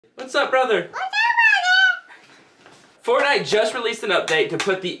What's up, brother? What's up, brother? Fortnite just released an update to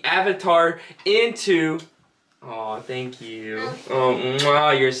put the avatar into... Oh, thank you. Oh,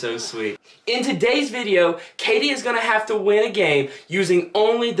 mwah, you're so sweet. In today's video, Katie is gonna have to win a game using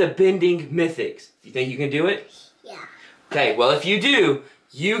only the bending mythics. You think you can do it? Yeah. Okay, well if you do,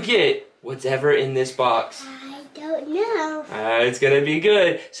 you get whatever in this box. I don't know. It's gonna be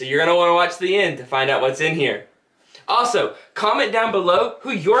good, so you're gonna wanna watch the end to find out what's in here. Also, comment down below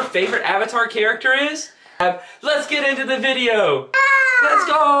who your favorite avatar character is. Let's get into the video. Let's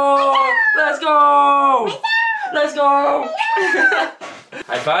go! Let's go! Let's go!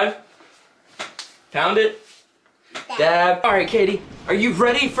 High five. Pound it. Dab. Alright, Katie, are you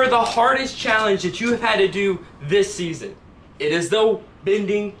ready for the hardest challenge that you have had to do this season? It is the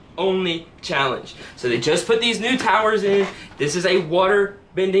bending only challenge. So they just put these new towers in. This is a water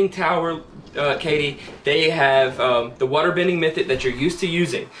bending tower, Katie. They have the water bending mythic that you're used to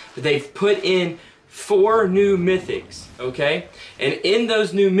using. But they've put in 4 new mythics, okay? And in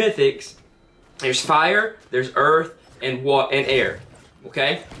those new mythics, there's fire, there's earth, and air,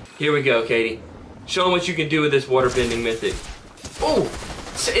 okay? Here we go, Katie. Show them what you can do with this water bending mythic. Oh,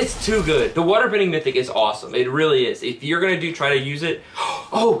 it's too good. The water bending mythic is awesome. It really is. If you're gonna try to use it,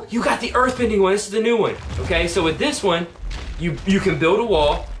 oh, you got the earth bending one. This is the new one, okay? So with this one, you can build a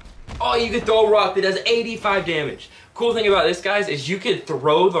wall. Oh, you can throw a rock that does 85 damage. Cool thing about this, guys, is you can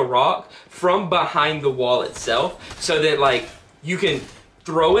throw the rock from behind the wall itself so that, like, you can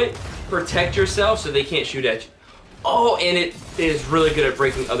throw it, protect yourself so they can't shoot at you. Oh, and it is really good at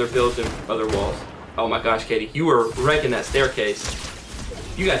breaking other builds and other walls. Oh my gosh, Katie, you were wrecking that staircase.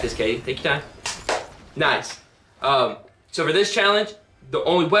 You got this, Katie. Take your time. Nice. So for this challenge, the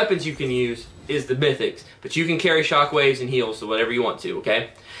only weapons you can use is the mythics, but you can carry shockwaves and heals, so whatever you want to, okay?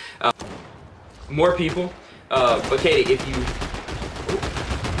 More people. But Katie, if you...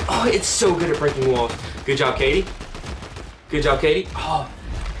 Oh, it's so good at breaking walls. Good job, Katie. Good job, Katie. Oh,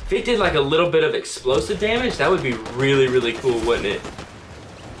 if it did like a little bit of explosive damage, that would be really, really cool, wouldn't it?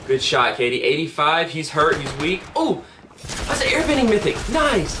 Good shot, Katie. 85, he's hurt, he's weak. Oh, that's an airbending mythic.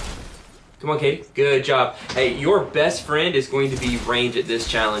 Nice. Come on, Katie. Good job. Hey, your best friend is going to be range at this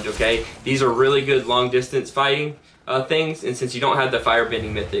challenge, okay? These are really good long distance fighting things, and since you don't have the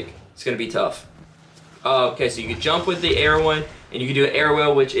firebending mythic, it's gonna be tough. Okay, so you can jump with the air one, and you can do an air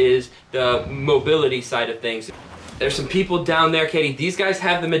wheel, which is the mobility side of things. There's some people down there, Katie. These guys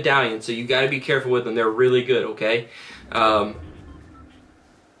have the medallion, so you gotta be careful with them. They're really good, okay? At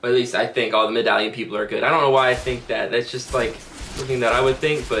least I think all the medallion people are good. I don't know why I think that. That's just like something that I would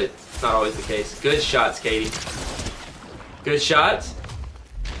think, but it's not always the case. Good shots, Katie. Good shots.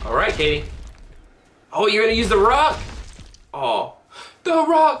 All right, Katie. Oh, you're gonna use the rock? Oh, the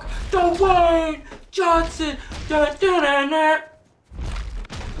rock, the Wayne Johnson. Da, da, da, da.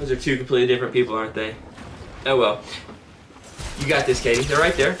 Those are 2 completely different people, aren't they? Oh well. You got this, Katie. They're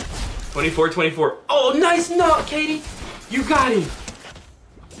right there. 24, 24. Oh, nice knock, Katie. You got him.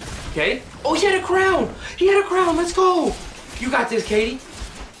 Okay. Oh, he had a crown. He had a crown. Let's go. You got this, Katie.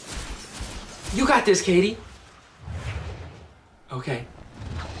 You got this, Katie. Okay.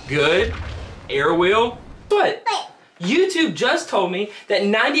 Good. Air wheel. But YouTube just told me that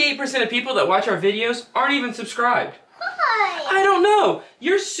 98% of people that watch our videos aren't even subscribed. Why? I don't know.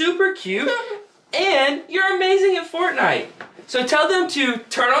 You're super cute. And you're amazing at Fortnite. So tell them to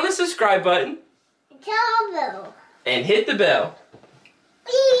turn on the subscribe button. Tell them. And hit the bell.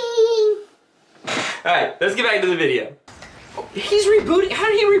 Alright, let's get back to the video. Oh, he's rebooting. How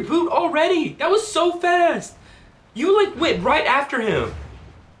did he reboot already? That was so fast. You like went right after him.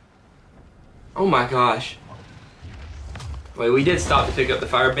 Oh my gosh. Wait, we did stop to pick up the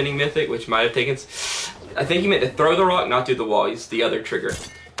firebending mythic, which might have taken... I think he meant to throw the rock, not do the wall. It's the other trigger.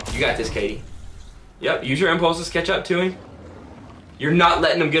 You got this, Katie. Yep, use your impulses, catch up to him. You're not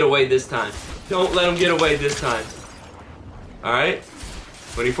letting him get away this time. Don't let him get away this time. Alright.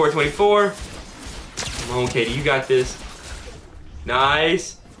 24, 24. Come on, Katie, you got this.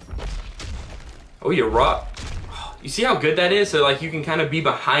 Nice. Oh, your rock. You see how good that is? So, like, you can kind of be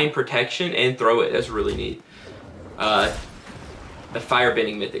behind protection and throw it. That's really neat. The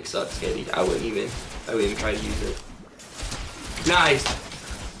firebending mythic sucks, Katie. I wouldn't even try to use it. Nice.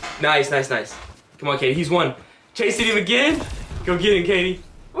 Nice, nice, nice. Come on, Katie, he's won. Chasing him again? Go get him, Katie.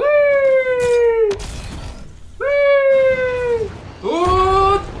 Woo! Woo!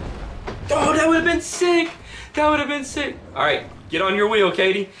 Oh! Oh, that would have been sick. That would have been sick. All right, get on your wheel,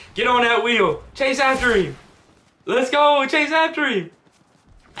 Katie. Get on that wheel. Chase after him. Let's go, chase after him.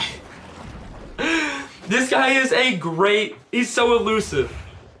 This guy is he's so elusive.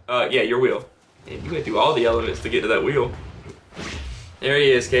 Yeah, your wheel. Man, you went through all the elements to get to that wheel. There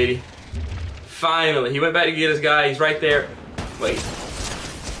he is, Katie. Finally, he went back to get his guy. He's right there. Wait.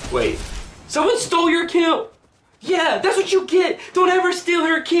 Wait. Someone stole your kill. Yeah, that's what you get. Don't ever steal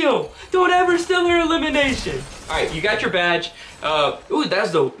her kill. Don't ever steal her elimination. All right, you got your badge. Ooh,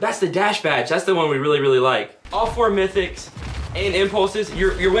 that's the dash badge. That's the one we really, really like. All 4 mythics and impulses.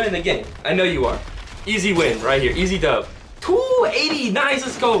 You're winning the game. I know you are. Easy win right here. Easy dub. 280. Nice.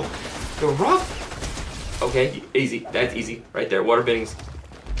 Let's go. The rock. Okay, easy. That's easy right there. Water bending's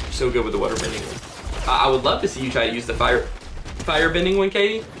so good with the water bending. I would love to see you try to use the fire bending one,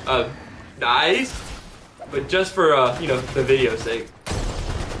 Katie. Nice. But just for you know, the video's sake.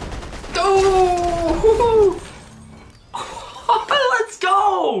 Oh! Let's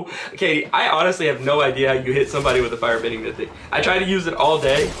go! Katie, I honestly have no idea how you hit somebody with a fire bending mythic. I tried to use it all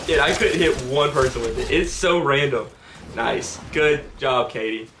day, and I couldn't hit one person with it. It's so random. Nice. Good job,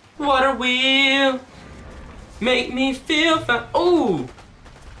 Katie. Water wheel. Make me feel fine. Oh!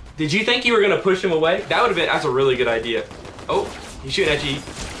 Did you think you were gonna push him away? That would have been, that's a really good idea. Oh, he's shooting at you.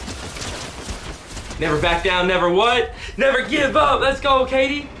 Never back down, never what? Never give up. Let's go,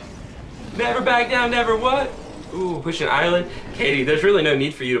 Katie. Never back down, never what? Ooh, pushing island. Katie, there's really no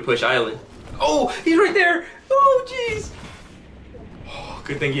need for you to push island. Oh, he's right there. Oh, jeez. Oh,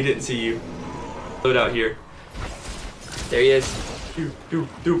 good thing he didn't see you. Load out here. There he is.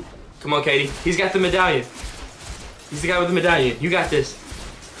 Come on, Katie. He's got the medallion. He's the guy with the medallion. You got this.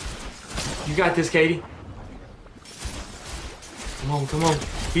 You got this, Katie. Come on, come on.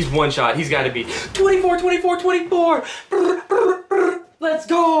 He's one shot. He's got to be 24, 24, 24. Let's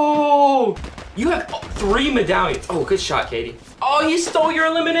go. You have 3 medallions. Oh, good shot, Katie. Oh, he stole your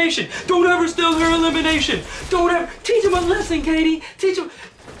elimination. Don't ever steal her elimination. Don't ever. Teach him a lesson, Katie. Teach him.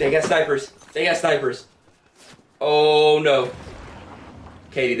 They got snipers. They got snipers. Oh, no.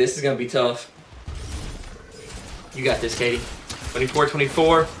 Katie, this is going to be tough. You got this, Katie. 24,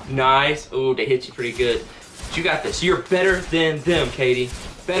 24. Nice. Oh, they hit you pretty good. But you got this. You're better than them, Katie.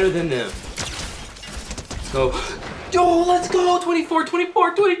 Better than them. Let's go. Oh, let's go. 24,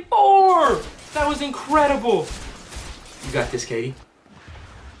 24, 24. That was incredible. You got this, Katie.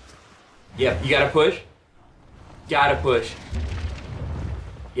 Yep, you gotta push. Gotta push.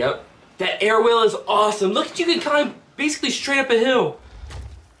 Yep. That air wheel is awesome. Look at you, can climb basically straight up a hill.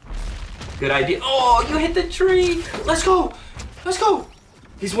 Good idea. Oh, you hit the tree. Let's go. Let's go.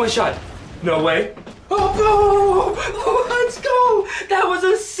 He's one shot. No way. Oh, let's go. That was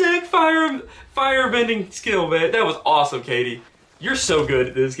a sick fire bending skill, man. That was awesome, Katie. You're so good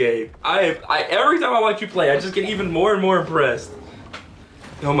at this game. Every time I watch you play, I just get even more and more impressed.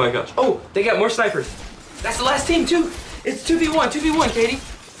 Oh my gosh. Oh, they got more snipers. That's the last team too. It's 2v1, 2v1, Katie.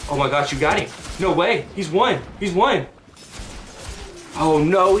 Oh my gosh, you got him. No way. He's won. He's won. Oh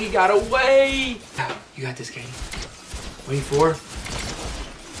no, he got away. You got this, Katie. 24.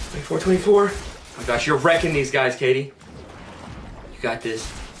 24, 24. Oh my gosh, you're wrecking these guys, Katie. You got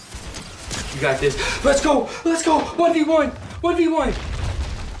this. You got this. Let's go. Let's go. 1v1. 1v1.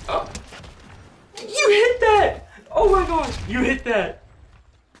 Oh. You hit that. Oh my gosh. You hit that.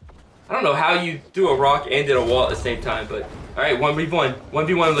 I don't know how you do a rock and did a wall at the same time, but all right, 1v1.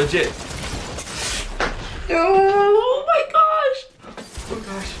 1v1 legit. Oh my gosh. Oh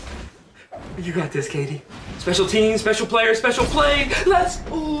gosh. You got this, Katie. Special team, special player, special play.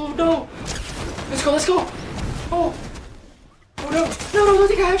 Oh no. Let's go, let's go. Oh. Oh no. No, don't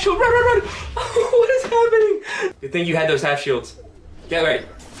take a half shield. Run, run, run. Oh, what is happening? Good thing you had those half shields. Get right.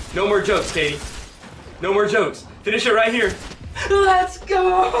 No more jokes, Katie. No more jokes. Finish it right here. Let's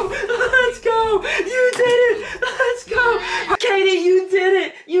go. Let's go. You did it. Let's go. Katie, you did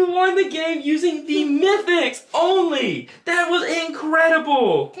it. You won the game using the Mythics only. That was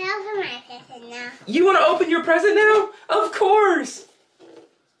incredible. Can I open my present now? You want to open your present now? Of course.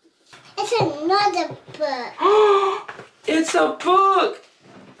 It's another book. It's a book.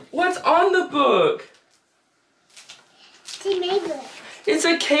 What's on the book? KatieMae book. It's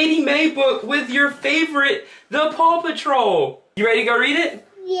a KatieMae book with your favorite, the Paw Patrol. You ready to go read it?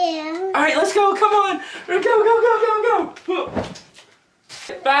 Yeah. All right, let's go. Come on. Go, go, go, go, go.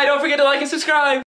 Bye. Don't forget to like and subscribe.